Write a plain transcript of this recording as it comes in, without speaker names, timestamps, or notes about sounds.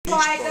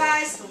quiet,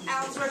 guys.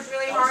 Alan's worked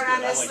really hard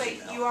on this,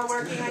 like you are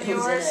working on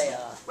yours.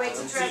 Wait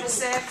till Trevor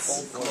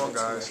sits. Come on,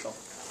 guys. So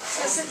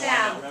sit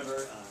down. I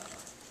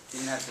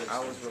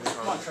was really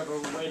hard.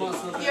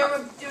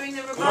 You're doing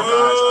the Come on, guys.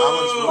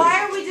 rebuttal.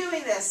 Why are we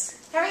doing this?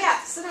 Hurry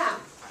up, sit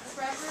down.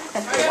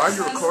 Why are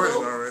you recording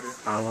already?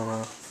 I don't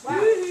know.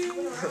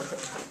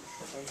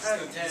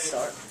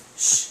 Start.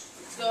 Shh.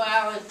 Go,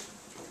 Alan.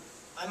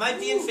 I might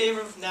be in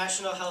favor of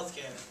national health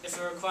care if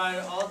it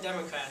required all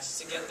Democrats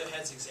to get their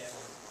heads examined.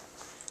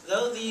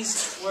 Though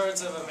these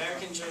words of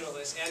American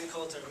journalist Ann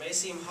Coulter may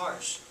seem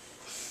harsh,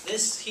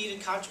 this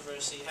heated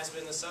controversy has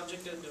been the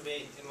subject of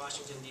debate in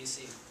Washington,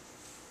 D.C.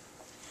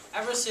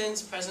 Ever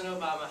since President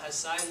Obama has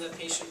signed the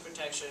Patient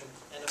Protection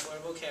and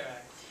Affordable Care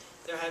Act,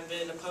 there have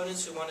been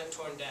opponents who want it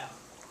torn down.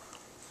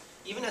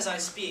 Even as I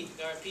speak,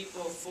 there are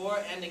people for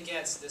and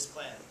against this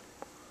plan.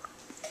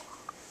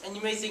 And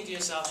you may think to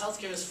yourself,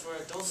 healthcare is for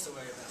adults to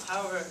worry about.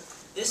 However,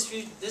 this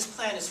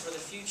plan is for the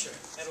future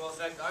and will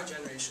affect our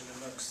generation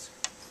the most.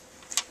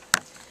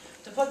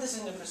 To put this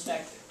into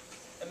perspective,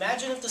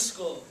 imagine if the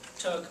school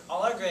took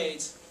all our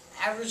grades,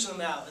 averaged them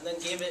out, and then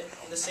gave it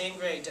the same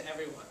grade to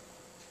everyone.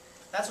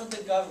 That's what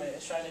the government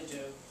is trying to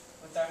do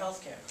with our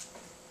healthcare.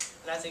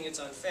 And I think it's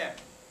unfair.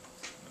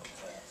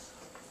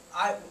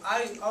 I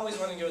always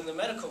want to go in the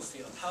medical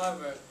field.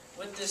 However,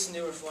 with this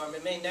new reform,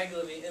 it may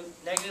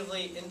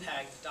negatively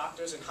impact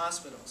doctors and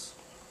hospitals.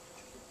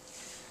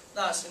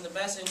 Thus, in the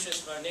best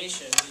interest of our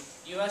nation,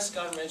 the U.S.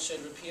 government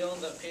should repeal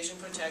the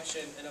Patient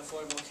Protection and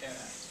Affordable Care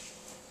Act.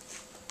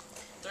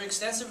 Through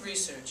extensive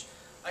research,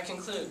 I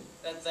conclude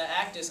that the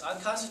act is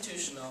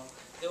unconstitutional.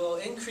 It will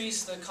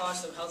increase the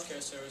cost of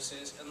healthcare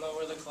services and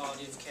lower the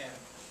quality of care.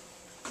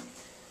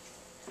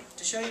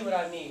 To show you what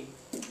I mean,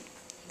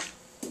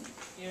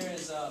 here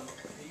is a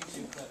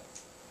YouTube clip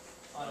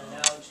on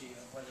analogy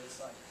of what it's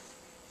like.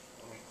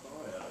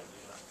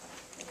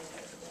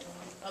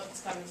 Oh,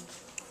 it's coming.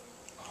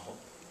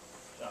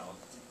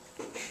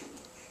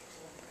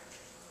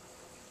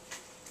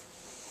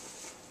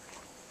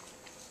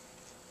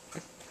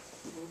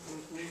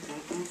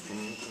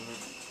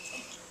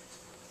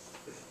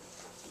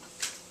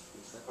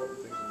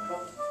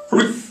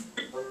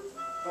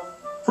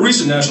 A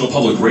recent National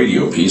Public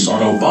Radio piece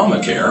on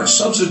Obamacare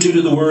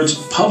substituted the words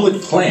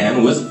public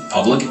plan with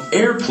public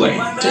airplane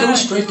to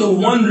illustrate the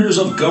wonders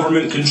of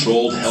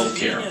government-controlled health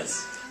care.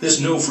 This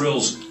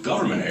no-frills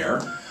government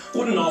air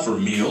wouldn't offer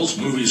meals,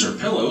 movies, or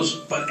pillows,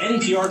 but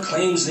NPR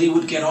claims they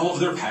would get all of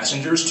their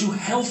passengers to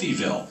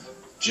Healthyville,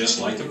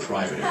 just like the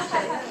private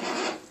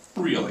airplane.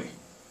 Really?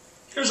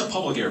 Here's a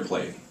public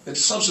airplane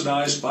that's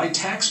subsidized by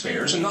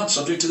taxpayers and not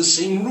subject to the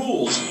same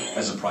rules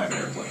as a private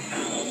airplane.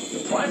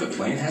 The private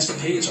plane has to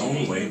pay its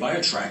own way by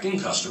attracting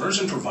customers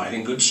and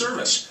providing good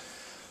service.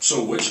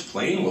 So which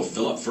plane will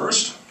fill up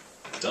first?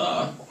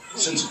 Duh.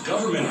 Since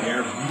government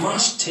air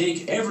must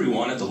take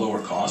everyone at the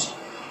lower cost,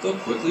 they'll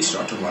quickly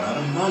start to run out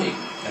of money,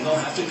 and they'll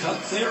have to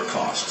cut their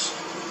costs.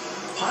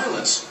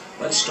 Pilots,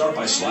 let's start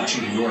by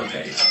slashing your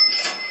pay.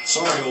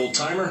 Sorry,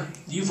 old-timer,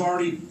 you've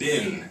already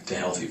been to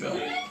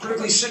Healthyville.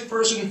 Critically sick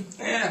person?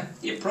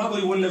 You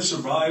probably wouldn't have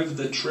survived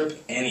the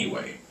trip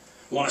anyway.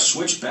 Want to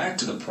switch back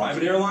to the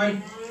private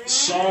airline?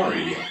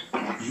 Sorry,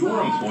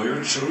 your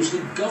employer chose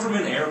the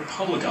government air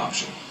public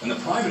option, and the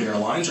private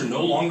airlines are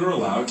no longer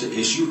allowed to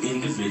issue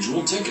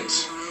individual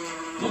tickets.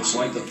 Looks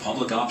like the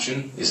public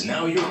option is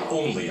now your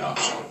only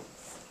option.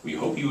 We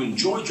hope you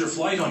enjoyed your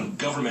flight on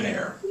government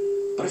air,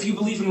 but if you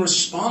believe in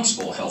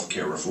responsible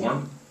healthcare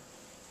reform,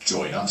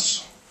 join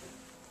us.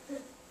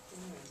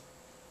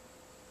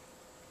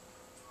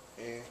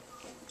 To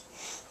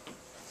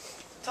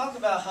talk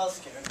about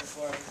healthcare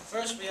reform,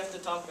 first we have to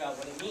talk about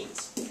what it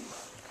means.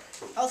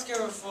 Healthcare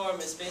reform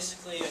is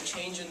basically a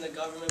change in the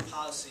government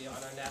policy on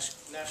our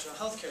national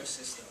healthcare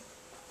system.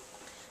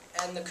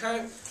 And the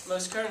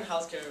most current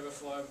healthcare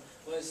reform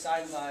was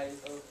signed by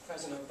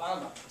President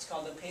Obama. It's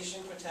called the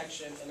Patient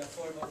Protection and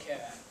Affordable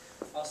Care Act,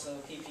 also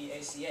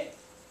PPACA.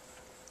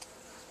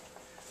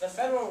 The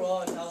federal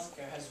role in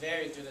healthcare has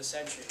varied through the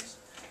centuries.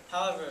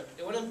 However,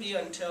 it wouldn't be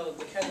until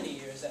the Kennedy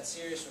years that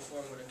serious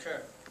reform would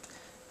occur.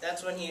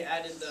 That's when he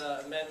added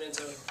the amendments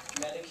of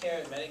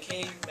Medicare and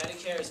Medicaid.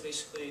 Medicare is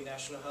basically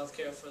national health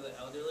care for the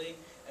elderly,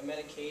 and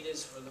Medicaid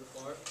is for the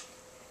poor.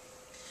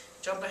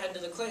 Jump ahead to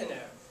the Clinton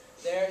era.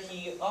 There,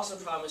 he also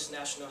promised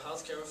national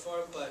health care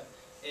reform, but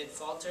it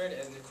faltered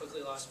and it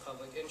quickly lost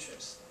public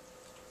interest.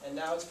 And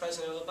now it's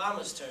President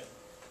Obama's turn,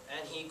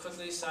 and he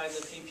quickly signed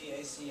the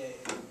PPACA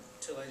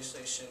into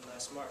legislation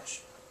last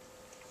March.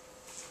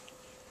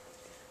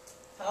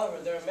 However,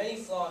 there are many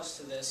flaws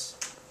to this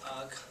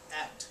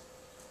act.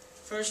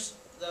 First,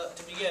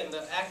 to begin,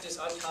 the act is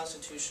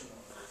unconstitutional.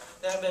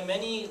 There have been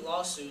many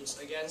lawsuits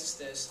against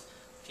this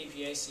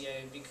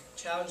PPACA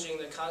challenging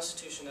the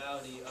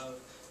constitutionality of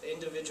the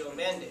individual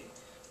mandate,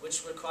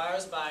 which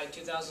requires by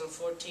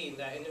 2014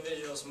 that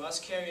individuals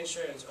must carry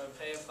insurance or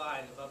pay a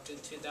fine of up to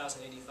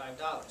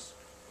 $2,085.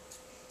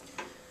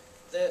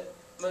 The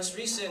most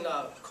recent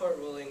court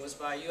ruling was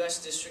by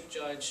U.S. District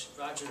Judge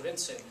Roger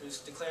Vinson, who's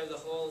declared the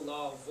whole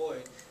law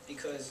void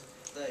because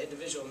the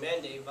individual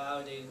mandate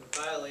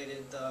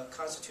violated the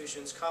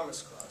Constitution's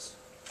Commerce Clause.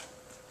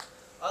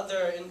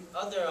 Other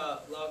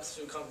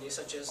law-through companies,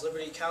 such as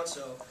Liberty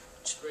Counsel,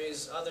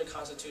 raise other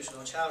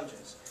constitutional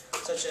challenges,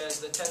 such as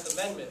the 10th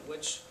Amendment,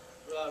 which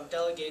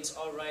delegates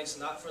all rights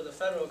not for the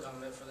federal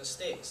government, for the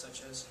state,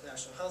 such as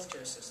national health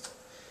care system.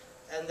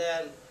 And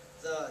then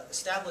the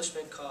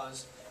Establishment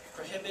Clause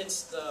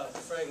prohibits the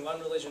preferring one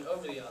religion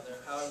over the other.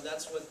 However,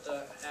 that's what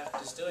the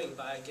Act is doing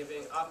by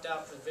giving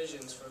opt-out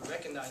provisions for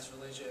recognized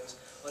religions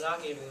while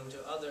not giving them to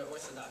other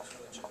orthodox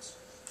religions.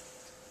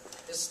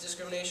 This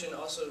discrimination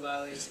also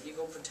violates the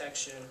Equal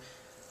Protection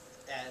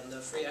and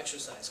the Free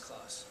Exercise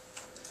Clause.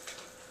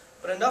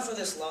 But enough of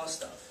this law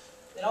stuff.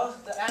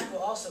 The Act will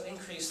also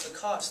increase the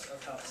cost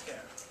of health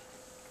care.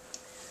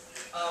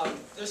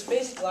 There's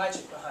basic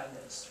logic behind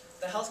this.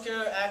 The Health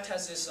Care Act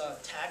has this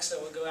tax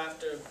that will go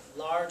after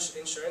large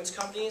insurance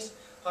companies.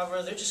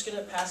 However, they're just going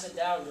to pass it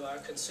down to our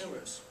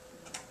consumers.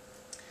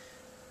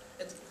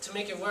 To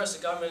make it worse,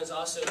 the government is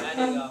also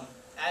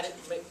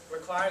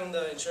requiring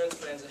the insurance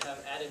plans to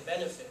have added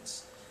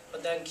benefits.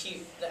 But then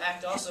the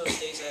Act also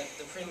states that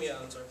the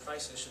premiums or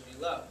prices should be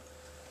low.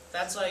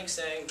 That's like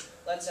saying,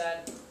 let's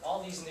add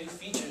all these new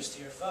features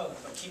to your phone,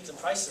 but keep the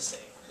price the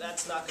same.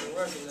 That's not going to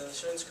work, and the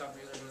insurance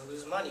companies are going to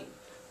lose money.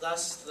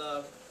 Thus,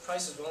 the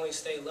prices will only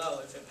stay low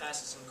if it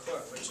passes in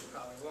court, which it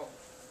probably won't.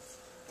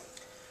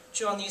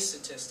 Chew on these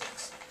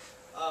statistics.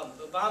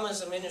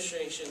 Obama's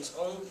administration's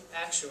own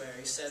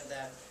actuary said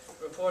that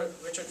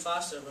Richard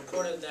Foster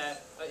reported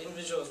that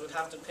individuals would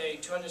have to pay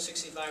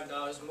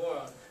 $265 more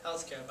on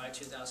health care by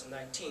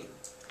 2019.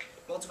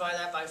 Multiply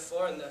that by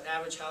 4, and the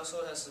average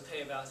household has to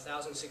pay about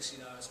 $1,060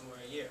 more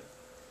a year.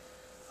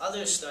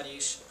 Other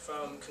studies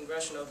from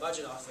Congressional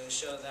Budget Office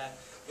show that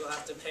you'll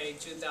have to pay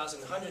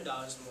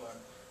 $2,100 more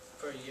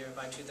per year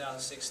by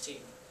 2016.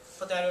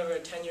 Put that over a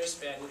 10-year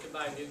span, you could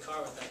buy a new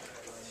car with that kind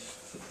of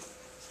money.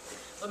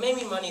 But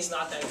maybe money's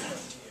not that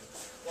important to you.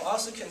 We'll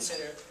also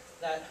consider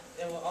that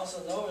it will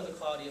also lower the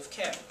quality of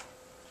care.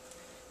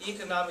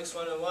 Economics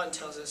 101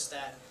 tells us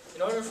that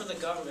in order for the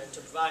government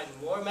to provide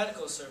more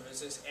medical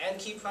services and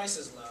keep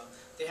prices low,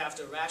 they have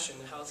to ration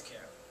the health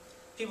care.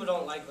 People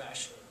don't like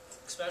rationing,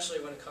 especially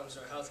when it comes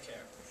to our health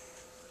care.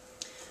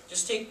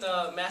 Just take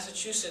the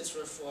Massachusetts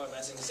reform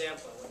as an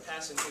example, when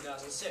passed in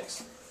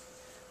 2006.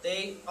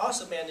 They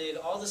also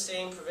mandated all the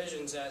same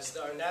provisions as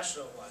our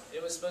national one.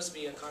 It was supposed to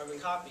be a carbon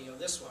copy of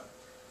this one.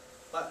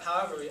 But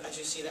however, as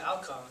you see the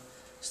outcome,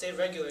 state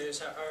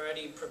regulators are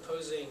already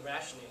proposing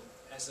rationing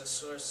as a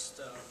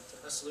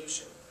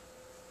solution.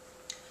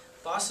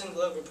 Boston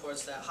Globe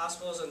reports that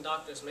hospitals and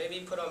doctors may be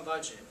put on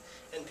budget,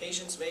 and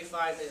patients may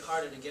find it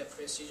harder to get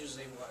procedures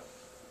they want.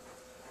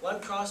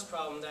 One cross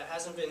problem that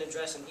hasn't been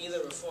addressed in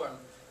either reform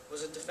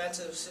was a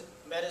defensive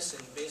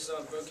medicine based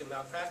on broken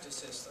malpractice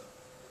system.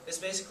 This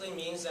basically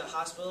means that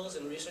hospitals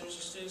and research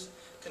institutes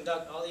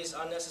conduct all these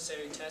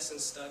unnecessary tests and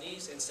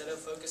studies instead of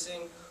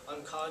focusing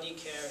on quality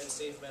care and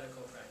safe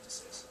medical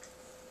practices.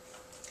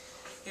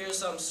 Here are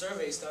some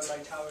surveys done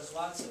by Towers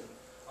Watson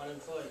on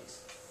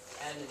employees,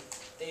 and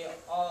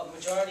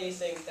majority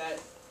think that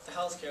the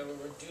healthcare will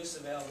reduce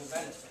available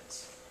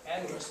benefits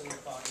and worsen the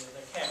quality of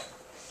their care.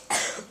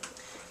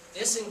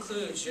 This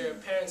includes your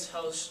parents'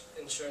 health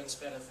insurance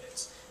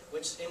benefits,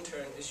 which in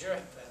turn is your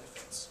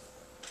benefits.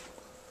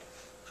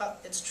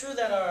 It's true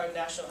that our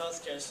national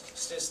healthcare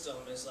system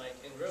is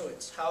in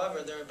ruins.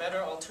 However, there are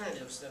better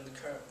alternatives than the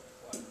current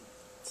one.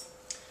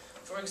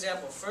 For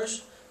example,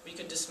 first, we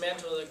could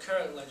dismantle the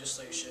current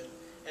legislation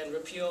and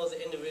repeal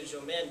the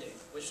individual mandate,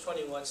 which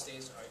 21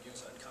 states argue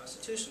is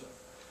unconstitutional.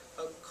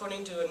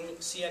 According to a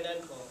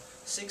CNN poll,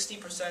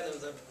 60%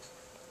 of the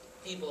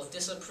people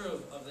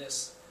disapprove of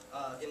this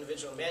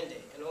individual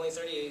mandate, and only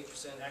 38%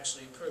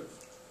 actually approve.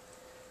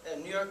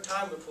 And New York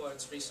Times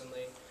reports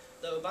recently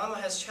that Obama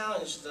has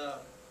challenged the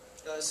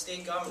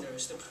state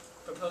governors to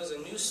propose a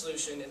new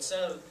solution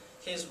instead of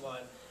his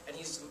one, and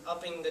he's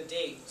upping the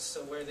date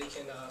so where they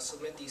can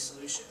submit these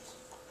solutions.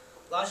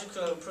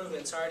 Logical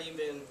improvements already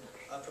been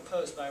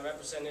proposed by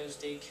Representatives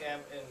Dave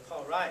Camp and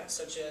Paul Ryan,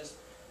 such as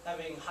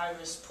having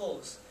high-risk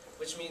pools,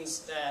 which means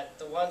that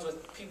the ones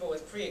with people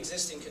with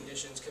pre-existing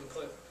conditions can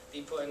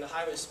be put in the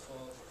high-risk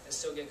pool and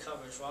still get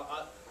coverage,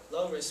 while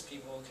low-risk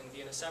people can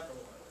be in a separate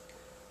one.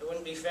 It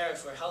wouldn't be fair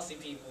for healthy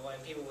people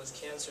and people with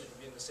cancer to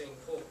be in the same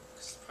pool,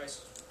 because the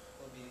prices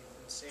will be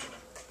insane.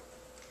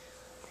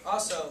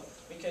 Also,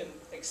 we can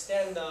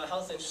extend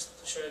health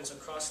insurance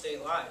across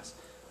state lines,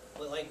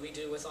 like we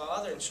do with all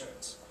other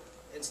insurance.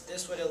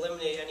 This would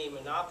eliminate any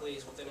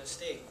monopolies within a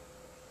state.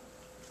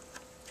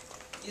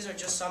 These are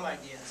just some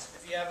ideas.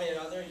 If you have any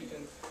other, you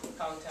can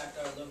contact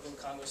our local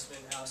Congressman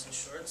Allison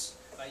Shorts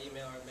by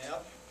email or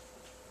mail.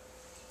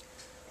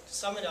 To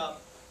sum it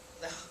up,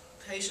 the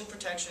Patient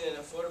Protection and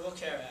Affordable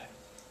Care Act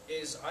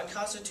is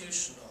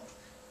unconstitutional.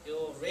 It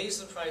will raise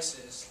the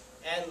prices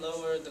and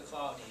lower the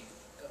quality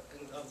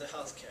of the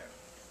health care.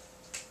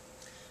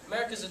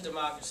 America is a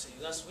democracy,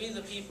 thus we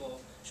the people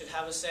should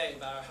have a say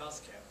about our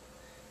health care.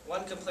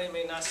 One complaint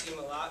may not seem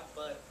a lot,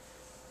 but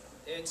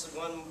it's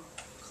one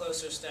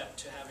closer step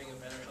to having a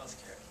better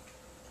health care.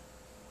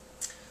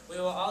 we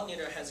will all need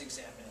our heads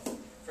examined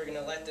if we're going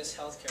to let this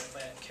healthcare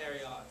plan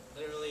carry on,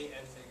 literally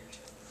and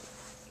figuratively.